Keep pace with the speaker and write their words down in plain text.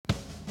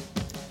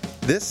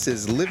This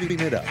is Living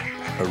It Up,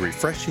 a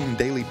refreshing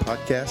daily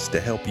podcast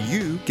to help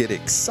you get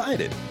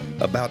excited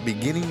about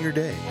beginning your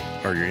day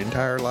or your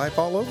entire life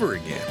all over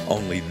again.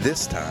 Only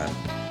this time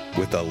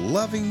with a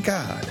loving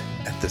God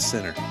at the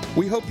center.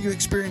 We hope you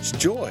experience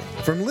joy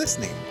from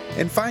listening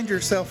and find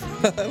yourself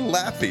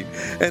laughing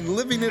and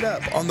living it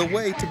up on the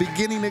way to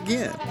beginning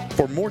again.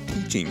 For more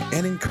teaching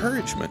and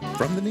encouragement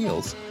from the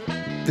Neils,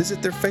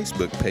 visit their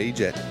Facebook page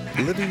at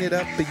Living It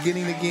Up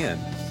Beginning Again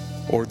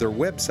or their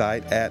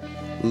website at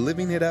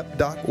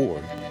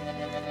livingitup.org.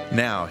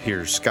 Now,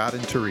 here's Scott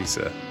and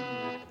Teresa.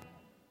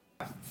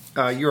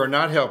 You are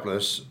not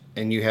helpless,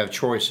 and you have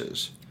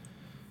choices.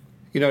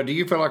 Do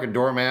you feel like a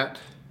doormat?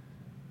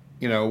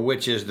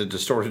 Which is the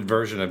distorted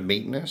version of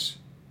meekness?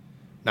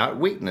 Not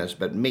weakness,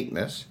 but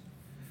meekness.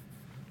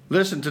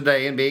 Listen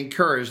today and be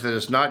encouraged that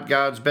it's not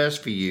God's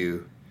best for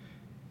you,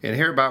 and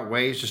hear about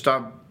ways to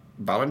stop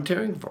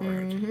volunteering for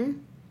it.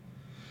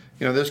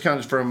 This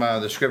comes from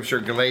the scripture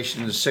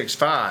Galatians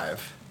 6:5.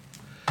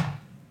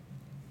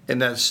 And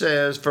that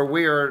says, for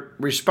we are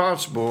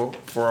responsible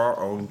for our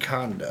own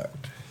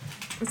conduct.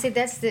 See,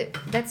 that's it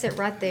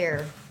right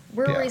there.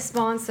 We're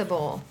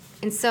responsible.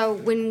 And so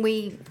when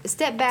we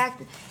step back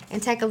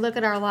and take a look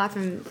at our life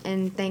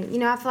and think,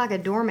 I feel like a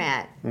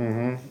doormat.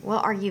 Well,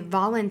 are you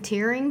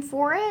volunteering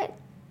for it?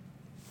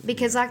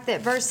 Because like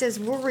that verse says,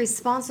 we're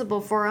responsible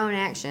for our own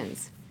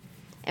actions.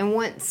 And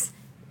once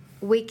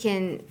we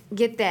can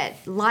get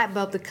that light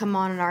bulb to come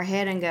on in our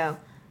head and go,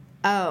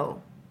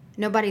 oh,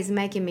 nobody's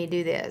making me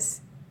do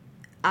this.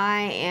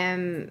 I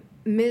am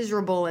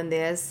miserable in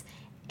this,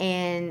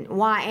 and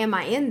why am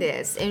I in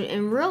this?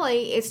 And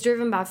really, it's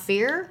driven by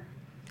fear.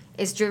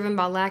 It's driven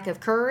by lack of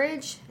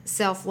courage,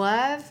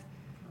 self-love,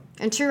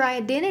 and true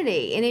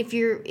identity. And if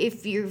you're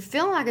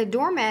feeling like a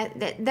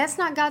doormat, that's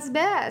not God's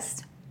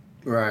best.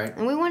 Right.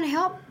 And we want to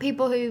help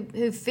people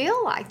who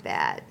feel like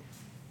that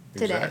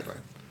today. Exactly.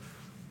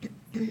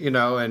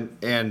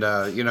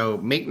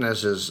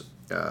 Meekness has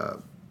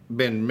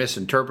been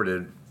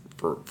misinterpreted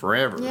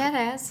forever. Yeah, it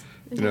has.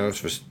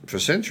 For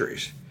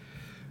centuries.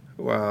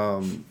 Where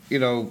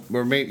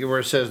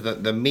it says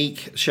that the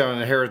meek shall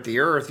inherit the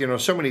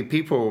earth, so many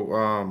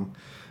people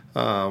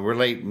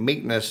relate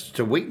meekness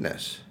to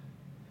weakness.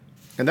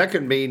 And that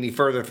couldn't be any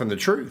further from the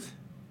truth.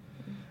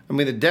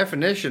 The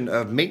definition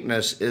of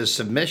meekness is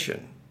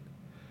submission.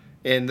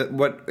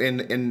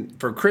 And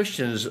for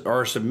Christians,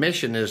 our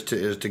submission is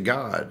to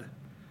God.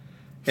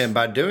 And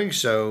by doing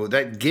so,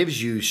 that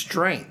gives you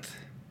strength.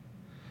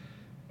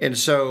 And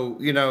so,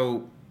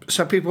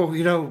 some people,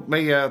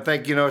 may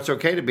think, it's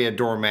okay to be a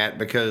doormat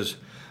because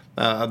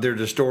of their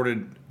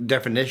distorted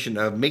definition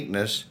of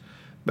meekness,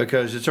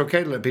 because it's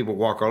okay to let people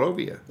walk all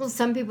over you. Well,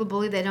 some people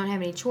believe they don't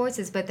have any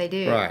choices, but they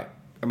do. Right.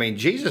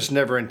 Jesus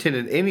never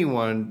intended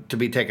anyone to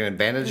be taken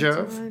advantage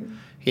of. Right.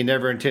 He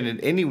never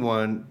intended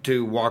anyone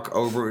to walk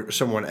over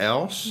someone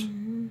else.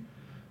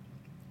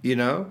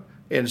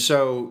 And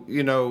so,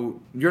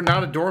 you're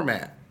not a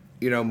doormat.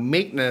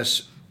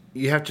 Meekness,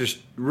 you have to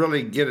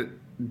really get it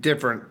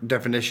different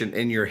definition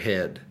in your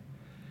head.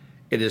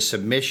 It is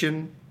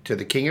submission to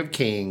the King of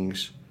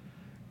Kings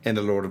and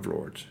the Lord of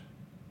Lords.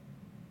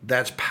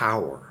 That's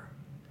power.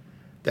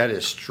 That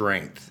is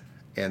strength.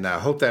 And I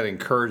hope that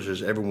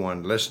encourages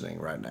everyone listening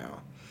right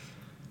now.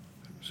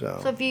 So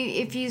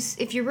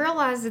if you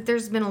realize that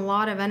there's been a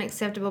lot of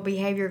unacceptable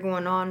behavior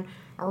going on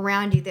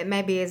around you that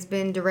maybe has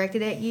been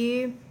directed at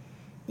you,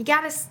 you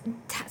got to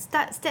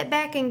step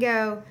back and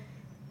go,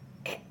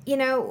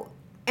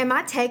 am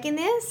I taking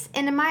this?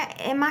 And am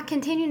I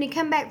continuing to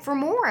come back for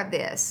more of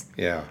this?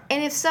 Yeah.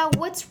 And if so,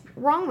 what's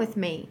wrong with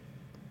me?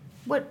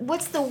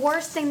 What's the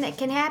worst thing that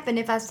can happen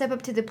if I step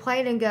up to the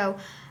plate and go,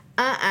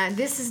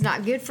 this is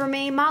not good for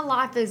me. My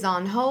life is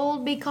on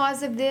hold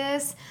because of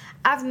this.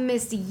 I've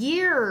missed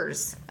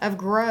years of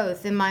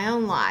growth in my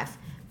own life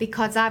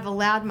because I've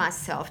allowed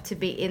myself to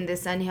be in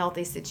this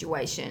unhealthy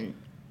situation.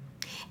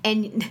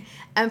 And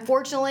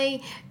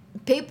unfortunately,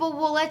 people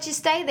will let you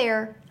stay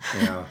there.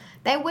 Yeah.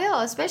 They will,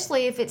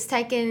 especially if it's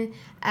taking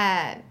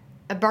a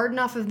burden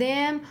off of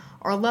them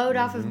or a load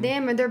off of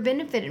them, and they're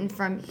benefiting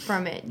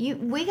from it.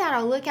 We got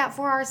to look out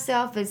for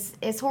ourselves,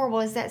 as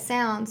horrible as that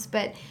sounds,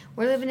 but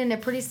we're living in a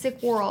pretty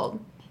sick world.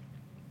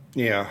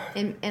 Yeah.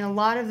 And a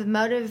lot of the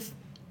motive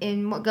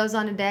in what goes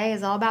on today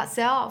is all about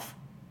self.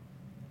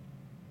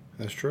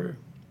 That's true.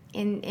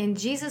 And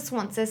Jesus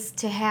wants us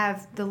to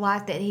have the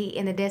life that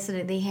and the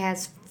destiny that He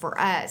has for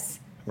us.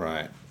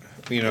 Right.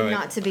 And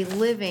not to be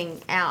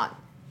living out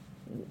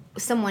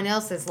someone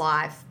else's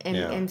life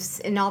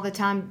and all the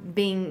time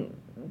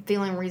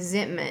feeling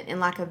resentment and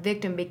like a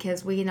victim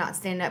because we not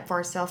stand up for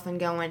ourselves and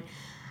going,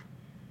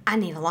 I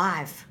need a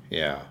life.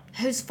 Yeah.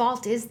 Whose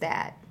fault is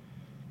that?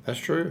 That's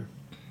true.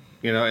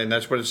 And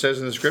that's what it says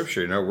in the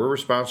scripture. We're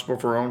responsible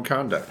for our own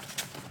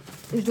conduct.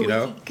 We keep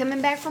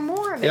coming back for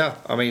more of it. Yeah.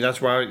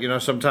 That's why,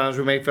 sometimes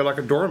we may feel like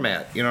a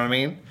doormat. You know what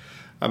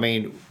I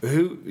mean?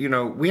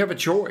 We have a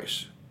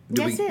choice.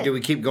 Do we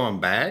keep going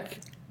back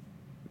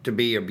to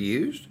be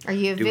abused? Are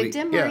you a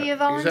victim or are you a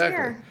volunteer?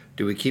 Exactly.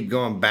 Do we keep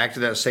going back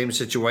to that same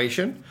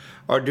situation?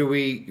 Or do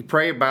we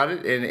pray about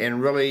it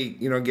and really,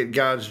 get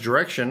God's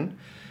direction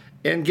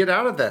and get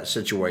out of that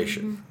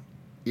situation?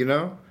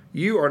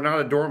 You are not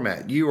a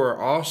doormat. You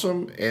are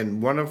awesome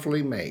and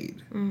wonderfully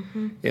made.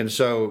 And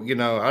so,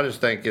 I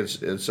just think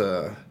it's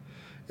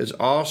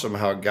awesome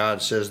how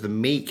God says the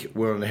meek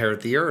will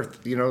inherit the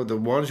earth. The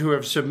ones who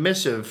are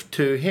submissive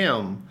to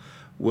Him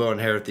will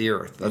inherit the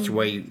earth. That's the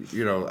way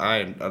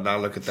I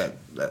look at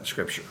that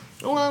scripture.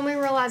 Well, and we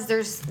realize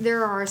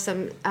there are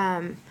some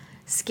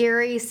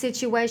scary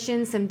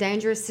situations, some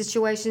dangerous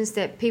situations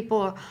that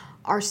people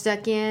are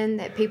stuck in,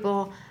 that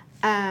people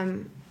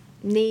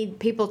need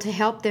people to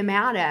help them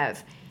out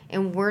of,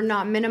 and we're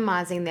not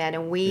minimizing that,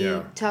 and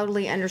we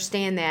totally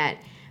understand that.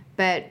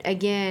 But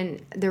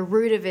again, the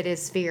root of it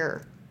is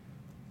fear.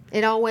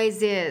 It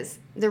always is.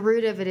 The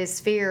root of it is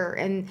fear,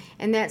 and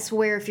that's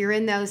where if you're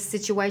in those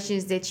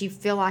situations that you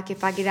feel like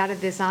if I get out of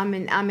this, I'm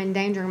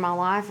endangering my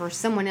life or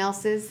someone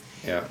else's.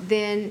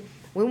 Then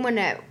we want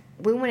to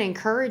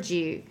encourage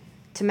you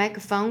to make a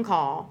phone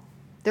call.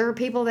 There are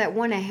people that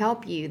want to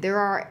help you. There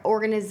are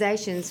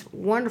organizations,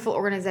 wonderful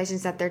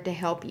organizations out there to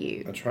help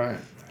you. That's right.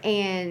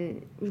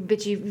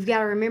 But you've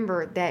got to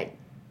remember that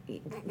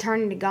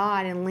turning to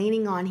God and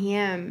leaning on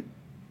Him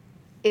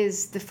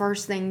is the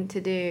first thing to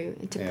do,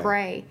 and to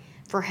pray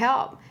for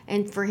help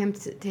and for Him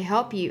to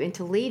help you and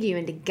to lead you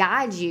and to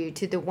guide you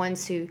to the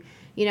ones who,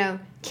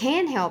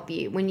 can help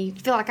you when you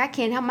feel like I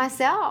can't help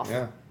myself.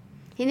 Yeah.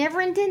 He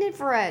never intended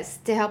for us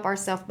to help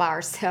ourselves by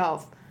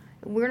ourselves.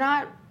 We're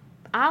not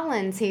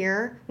islands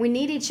here. We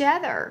need each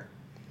other.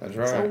 That's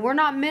right. So we're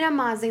not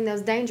minimizing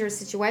those dangerous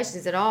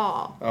situations at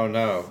all. Oh,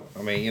 no.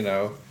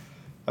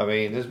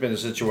 There's been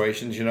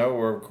situations,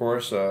 where, of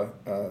course,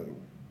 women,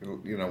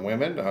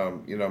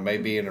 may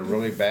be in a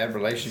really bad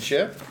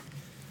relationship,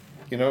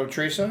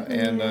 Teresa,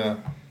 and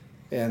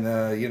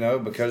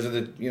because of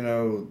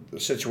the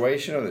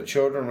situation or the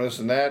children, this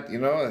and that,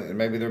 and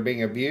maybe they're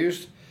being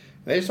abused,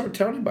 they just don't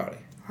tell anybody.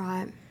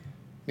 Right.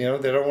 They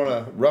don't want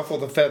to ruffle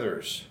the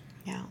feathers.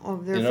 Yeah, or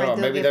they're afraid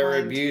maybe get they were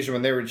blamed. abused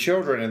when they were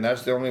children, and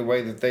that's the only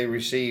way that they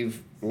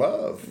receive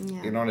love,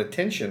 and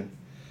attention.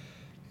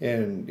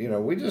 And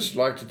we just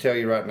like to tell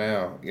you right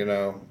now,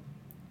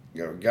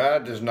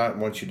 God does not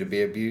want you to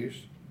be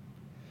abused.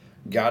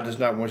 God does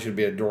not want you to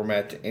be a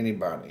doormat to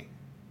anybody.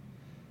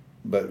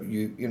 But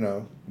you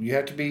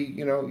have to be,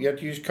 you have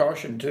to use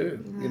caution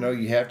too. Right.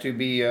 You have to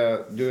be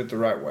do it the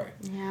right way.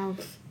 Yeah.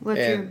 Well,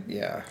 And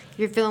if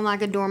you're feeling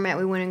like a doormat,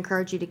 we want to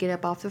encourage you to get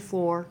up off the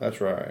floor. That's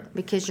right.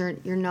 Because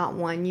you're not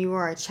one. You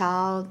are a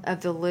child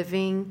of the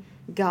living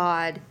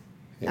God.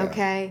 Yeah.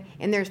 Okay?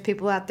 And there's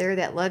people out there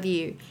that love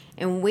you.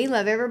 And we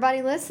love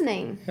everybody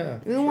listening. Yeah,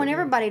 we want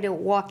everybody to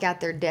walk out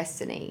their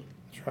destiny.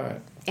 That's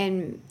right.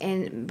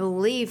 And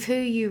believe who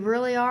you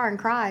really are in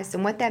Christ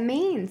and what that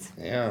means.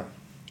 Yeah.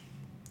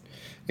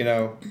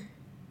 We're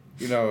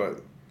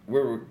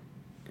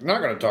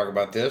not going to talk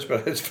about this,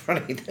 but it's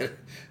funny that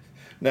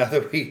now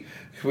that we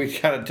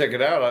kind of took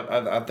it out,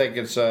 I think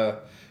it's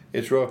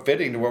real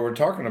fitting to what we're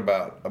talking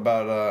about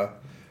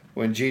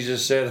when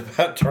Jesus said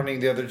about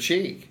turning the other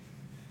cheek.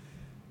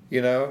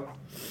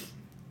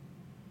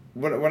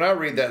 When I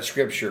read that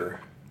scripture,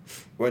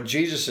 what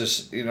Jesus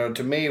is,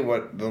 to me,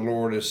 what the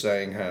Lord is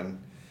saying, hon,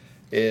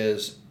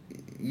 is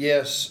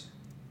yes,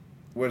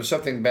 when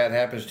something bad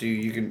happens to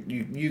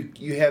you,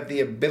 you have the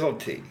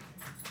ability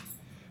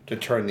to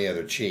turn the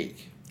other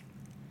cheek.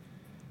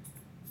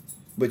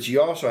 But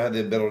you also have the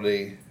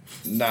ability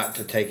not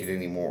to take it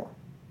anymore.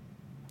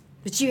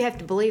 But you have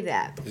to believe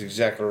that. That's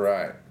exactly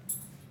right.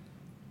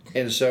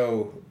 And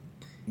so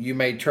you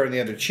may turn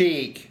the other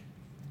cheek,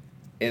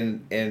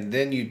 and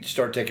then you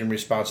start taking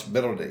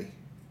responsibility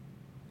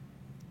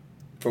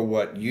for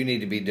what you need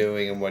to be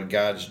doing and what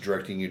God's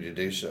directing you to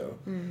do so.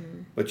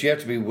 Mm-hmm. But you have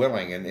to be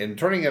willing. And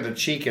turning the other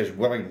cheek is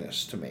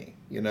willingness to me.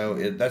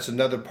 That's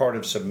another part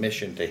of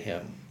submission to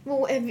Him.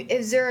 Well,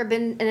 has there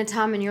been a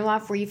time in your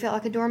life where you felt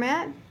like a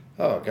doormat?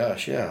 Oh,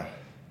 gosh, yeah.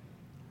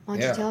 Why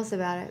don't you tell us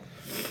about it?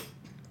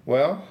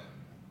 Well,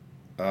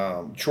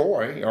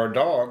 Troy, our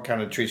dog,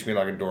 kind of treats me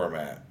like a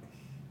doormat.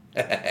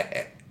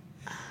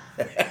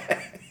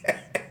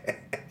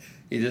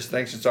 He just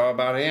thinks it's all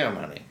about him,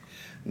 honey.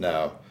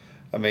 No.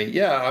 I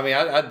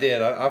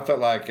did. I felt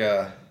like,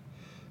 I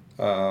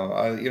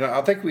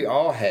think we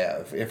all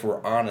have, if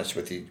we're honest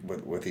with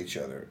each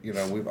other.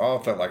 We've all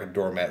felt like a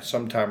doormat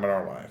sometime in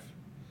our life.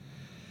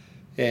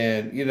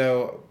 And,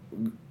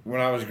 when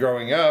I was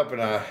growing up,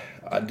 and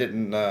I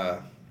didn't,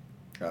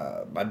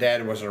 my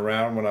dad wasn't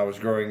around when I was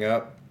growing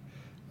up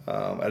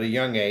at a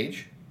young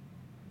age.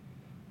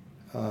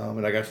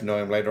 And I got to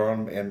know him later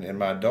on in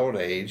my adult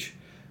age.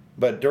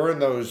 But during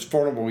those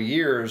formidable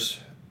years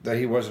that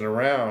he wasn't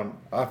around,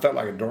 I felt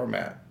like a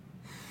doormat.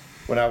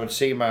 When I would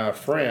see my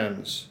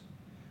friends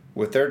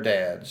with their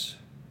dads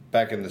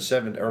back in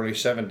the early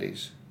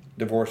 70s,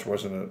 divorce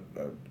wasn't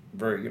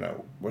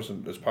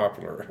wasn't as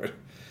popular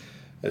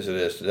as it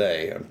is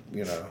today,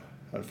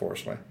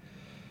 unfortunately.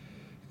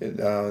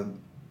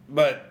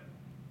 But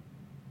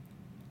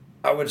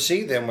I would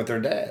see them with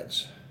their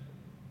dads.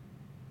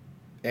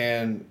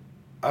 And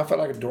I felt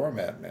like a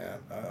doormat, man.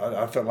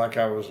 I felt like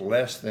I was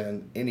less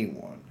than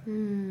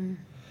anyone.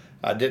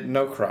 I didn't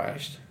know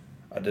Christ.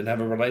 I didn't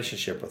have a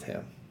relationship with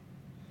him.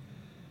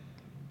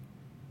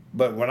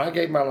 But when I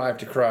gave my life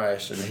to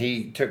Christ and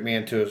he took me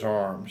into his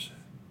arms,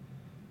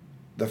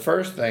 the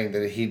first thing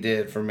that he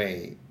did for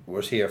me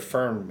was he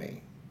affirmed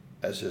me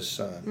as his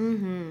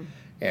son.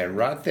 And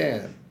right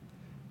then,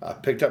 I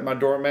picked up my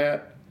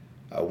doormat,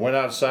 I went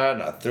outside,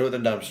 and I threw it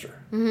in the dumpster.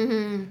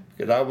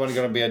 Because I wasn't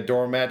going to be a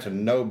doormat to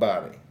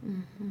nobody.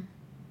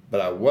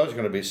 But I was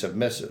going to be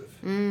submissive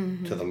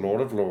to the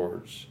Lord of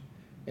Lords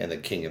and the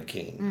King of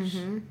Kings.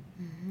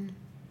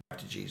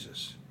 To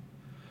Jesus.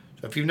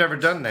 So if you've never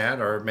done that,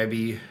 or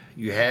maybe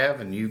you have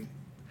and you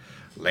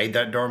laid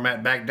that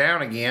doormat back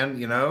down again,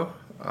 you know,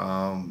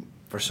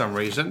 for some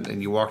reason,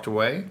 and you walked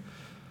away,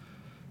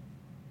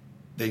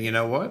 then you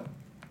know what?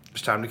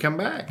 It's time to come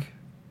back.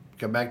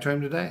 Come back to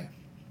him today.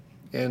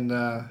 And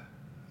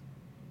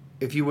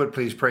if you would,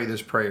 please pray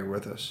this prayer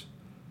with us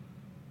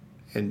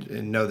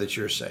and know that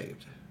you're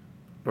saved.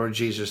 Lord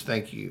Jesus,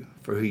 thank you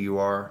for who you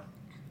are.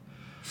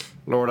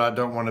 Lord, I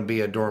don't want to be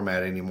a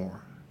doormat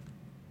anymore.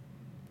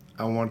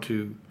 I want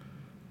to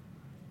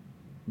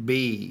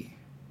be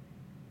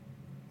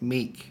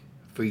meek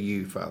for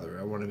you, Father.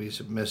 I want to be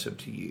submissive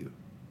to you.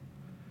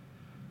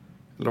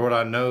 Lord,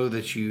 I know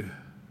that you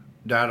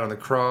died on the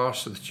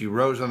cross, that you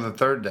rose on the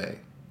third day.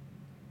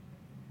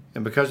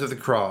 And because of the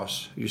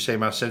cross, you say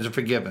my sins are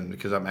forgiven,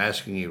 because I'm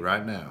asking you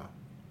right now,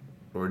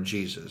 Lord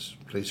Jesus,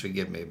 please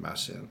forgive me of my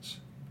sins.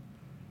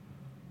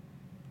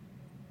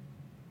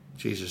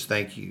 Jesus,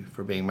 thank you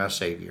for being my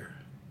Savior.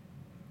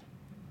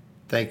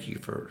 Thank you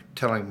for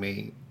telling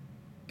me,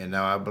 and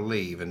now I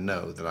believe and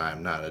know that I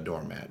am not a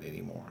doormat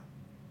anymore.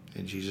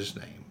 In Jesus'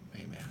 name,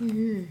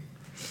 amen.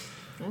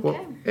 Okay.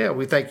 Well, yeah,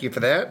 we thank you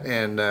for that.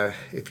 And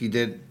if you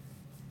did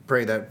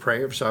pray that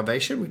prayer of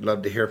salvation, we'd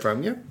love to hear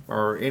from you,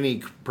 or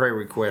any prayer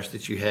request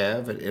that you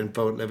have at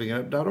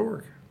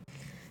info@livingitup.org.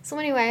 So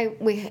anyway,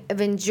 we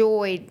have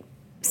enjoyed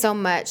so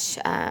much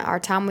our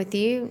time with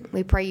you.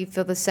 We pray you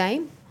feel the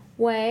same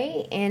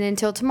way. And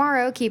until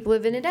tomorrow, keep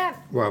living it up.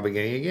 While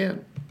beginning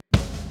again.